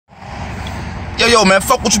yo, man,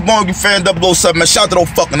 fuck what you born Angryfan007, man. Shout out to those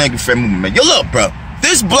fucking Angryfan movement, man. Yo, look, bro.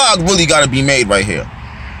 This blog really gotta be made right here.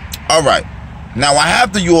 Alright. Now, I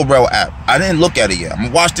have the URL app. I didn't look at it yet. I'm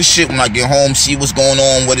gonna watch this shit when I get home, see what's going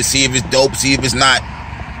on with it, see if it's dope, see if it's not.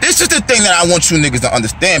 This is the thing that I want you niggas to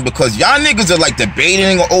understand, because y'all niggas are like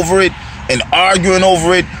debating over it and arguing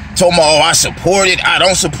over it, talking about, oh, I support it, I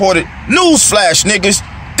don't support it. Newsflash, niggas.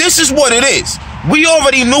 This is what it is. We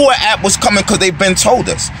already knew an app was coming because they've been told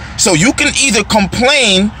us. So you can either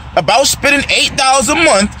complain about spending $8 a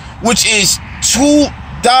month, which is $2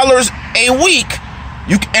 a week,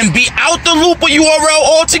 and be out the loop of URL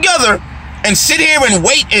altogether, and sit here and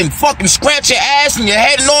wait and fucking scratch your ass and your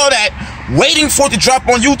head and all that, waiting for it to drop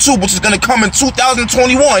on YouTube, which is going to come in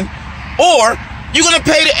 2021, or you're going to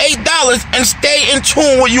pay the $8 and stay in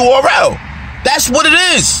tune with URL. That's what it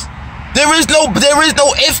is. There is no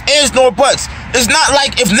ifs, ands, nor buts. It's not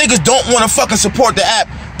like if niggas don't want to fucking support the app,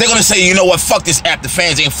 they're going to say, you know what, fuck this app, the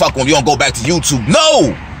fans ain't fucking with, you don't go back to YouTube.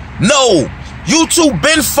 No. YouTube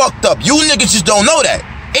been fucked up. You niggas just don't know that.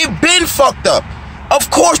 It been fucked up.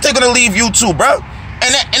 Of course they're going to leave YouTube, bro.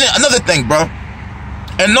 And another thing, bro.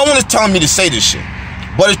 And no one is telling me to say this shit,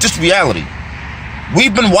 but it's just reality.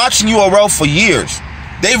 We've been watching URL for years.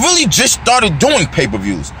 They really just started doing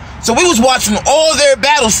pay-per-views. So we was watching all their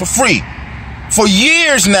battles for free for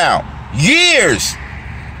years now. Years.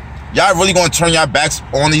 Y'all really gonna turn y'all backs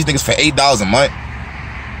on these niggas for $8 a month?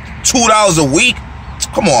 $2 a week?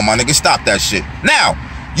 Come on, my nigga, stop that shit. Now,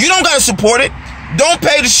 you don't gotta support it. Don't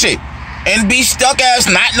pay the shit. And be stuck ass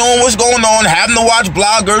not knowing what's going on, having to watch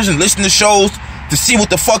bloggers and listen to shows to see what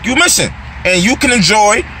the fuck you missing. And you can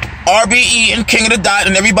enjoy RBE and King of the Dot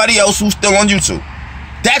and everybody else who's still on YouTube.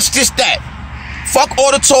 That's just that. Fuck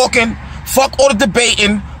all the talking, fuck all the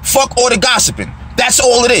debating, fuck all the gossiping. That's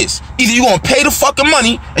all it is. Either you gonna pay the fucking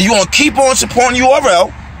money and you gonna keep on supporting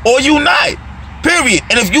URL, or you not. Period.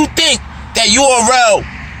 And if you think that URL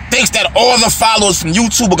thinks that all the followers from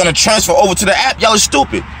YouTube are gonna transfer over to the app, y'all are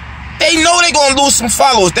stupid. They know they're gonna lose some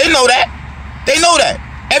followers. They know that. They know that.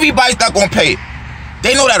 Everybody's not gonna pay it.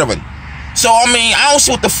 They know that already. So, I mean, I don't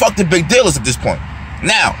see what the fuck the big deal is at this point.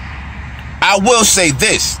 Now, I will say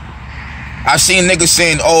this. I've seen niggas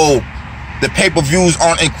saying, oh, the pay-per-views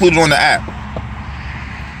aren't included on the app.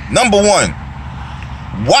 Number one,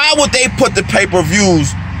 why would they put the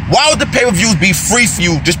pay-per-views, why would the pay-per-views be free for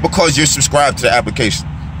you just because you're subscribed to the application?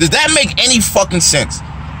 Does that make any fucking sense?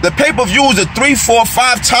 The pay-per-views are 3, 4,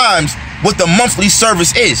 5 times what the monthly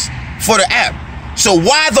service is for the app. So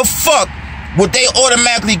why the fuck would they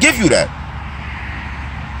automatically give you that?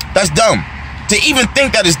 That's dumb. To even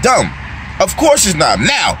think that is dumb. Of course it's not.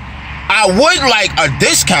 Now, I would like a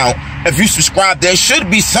discount if you subscribe. There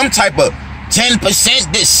should be some type of 10%,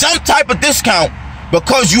 some type of discount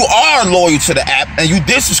because you are loyal to the app and you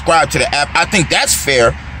did subscribe to the app. I think that's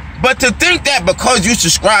fair. But to think that because you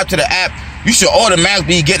subscribe to the app, you should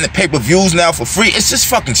automatically be getting the pay-per-views now for free, it's just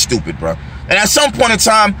fucking stupid, bro. And at some point in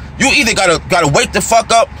time, you either gotta wake the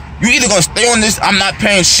fuck up, you either gonna stay on this, I'm not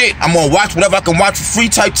paying shit, I'm gonna watch whatever I can watch for free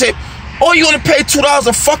type tip, or you gonna pay $2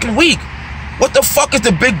 a fucking week. What the fuck is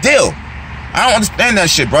the big deal? I don't understand that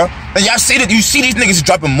shit, bro. And y'all see that, you see these niggas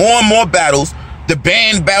dropping more and more battles, the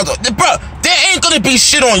band battles. Bro, there ain't gonna be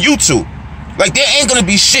shit on YouTube. Like, there ain't gonna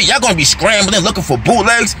be shit. Y'all gonna be scrambling, looking for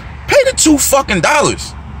bootlegs. Pay the $2 fucking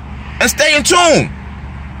and stay in tune.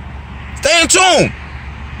 Stay in tune.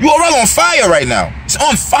 URL on fire right now. It's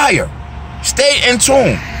on fire. Stay in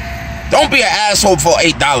tune. Don't be an asshole for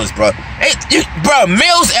 $8, bro. Bro,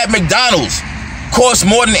 meals at McDonald's cost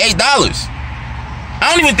more than $8. I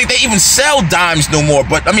don't even think they even sell dimes no more.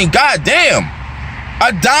 But, I mean, goddamn.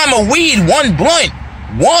 A dime of weed, one blunt.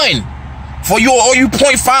 One. For you, all you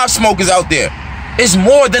 0.5 smokers out there. It's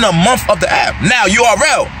more than a month of the app. Now,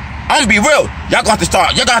 URL. I'm gonna be real. Y'all gonna have to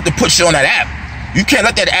start. Y'all gonna have to put shit on that app. You can't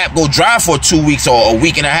let that app go dry for 2 weeks or a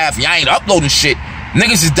week and a half. Y'all ain't uploading shit.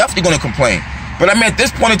 Niggas is definitely gonna complain. But I mean, at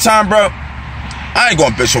this point in time, bro, I ain't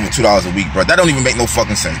gonna bitch over $2 a week, bro. That don't even make no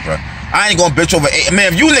fucking sense, bro. I ain't gonna bitch over $8.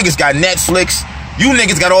 Man, if you niggas got Netflix, you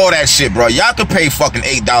niggas got all that shit, bro. Y'all could pay fucking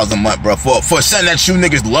 $8 a month, bro, for something that you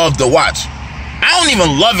niggas love to watch. I don't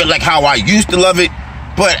even love it like how I used to love it,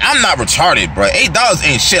 but I'm not retarded, bro. $8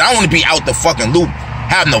 ain't shit. I want to be out the fucking loop,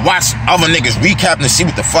 having to watch other niggas recapping to see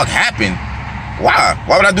what the fuck happened. Why?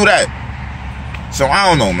 Why would I do that? So I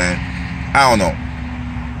don't know, man. I don't know,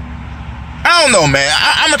 man.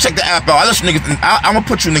 I'm gonna check the app out. I'm gonna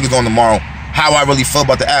put you niggas on tomorrow how I really feel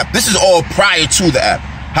about the app. This is all prior to the app,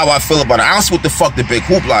 how I feel about it. I don't see what the fuck the big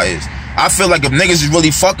hoopla is. I feel like if niggas is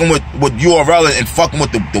really fucking with URL and fucking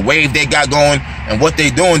with the wave they got going and what they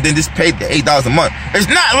doing, then just pay the $8 a month. It's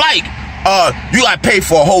not like you got paid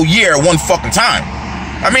for a whole year at one fucking time.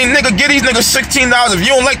 I mean, nigga, give these niggas $16. If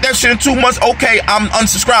you don't like that shit in 2 months, okay, I'm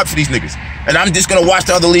unsubscribed for these niggas. And I'm just gonna watch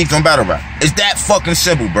the other leagues on Battle Rap. It's that fucking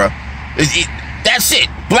simple, bro. That's it.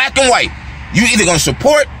 Black and white. You either gonna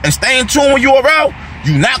support and stay in tune with URL,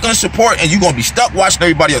 you not gonna support and you gonna be stuck watching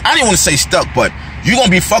everybody else. I didn't want to say stuck, but you gonna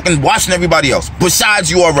be fucking watching everybody else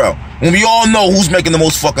besides URL. When we all know who's making the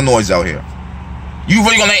most fucking noise out here. You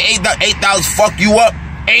really gonna let $8 fuck you up?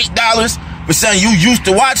 $8 for something you used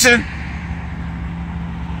to watching?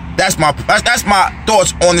 That's my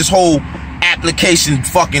thoughts on this whole application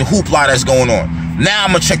fucking hoopla that's going on. Now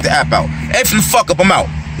I'm gonna check the app out. F and fuck up, I'm out.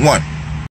 1.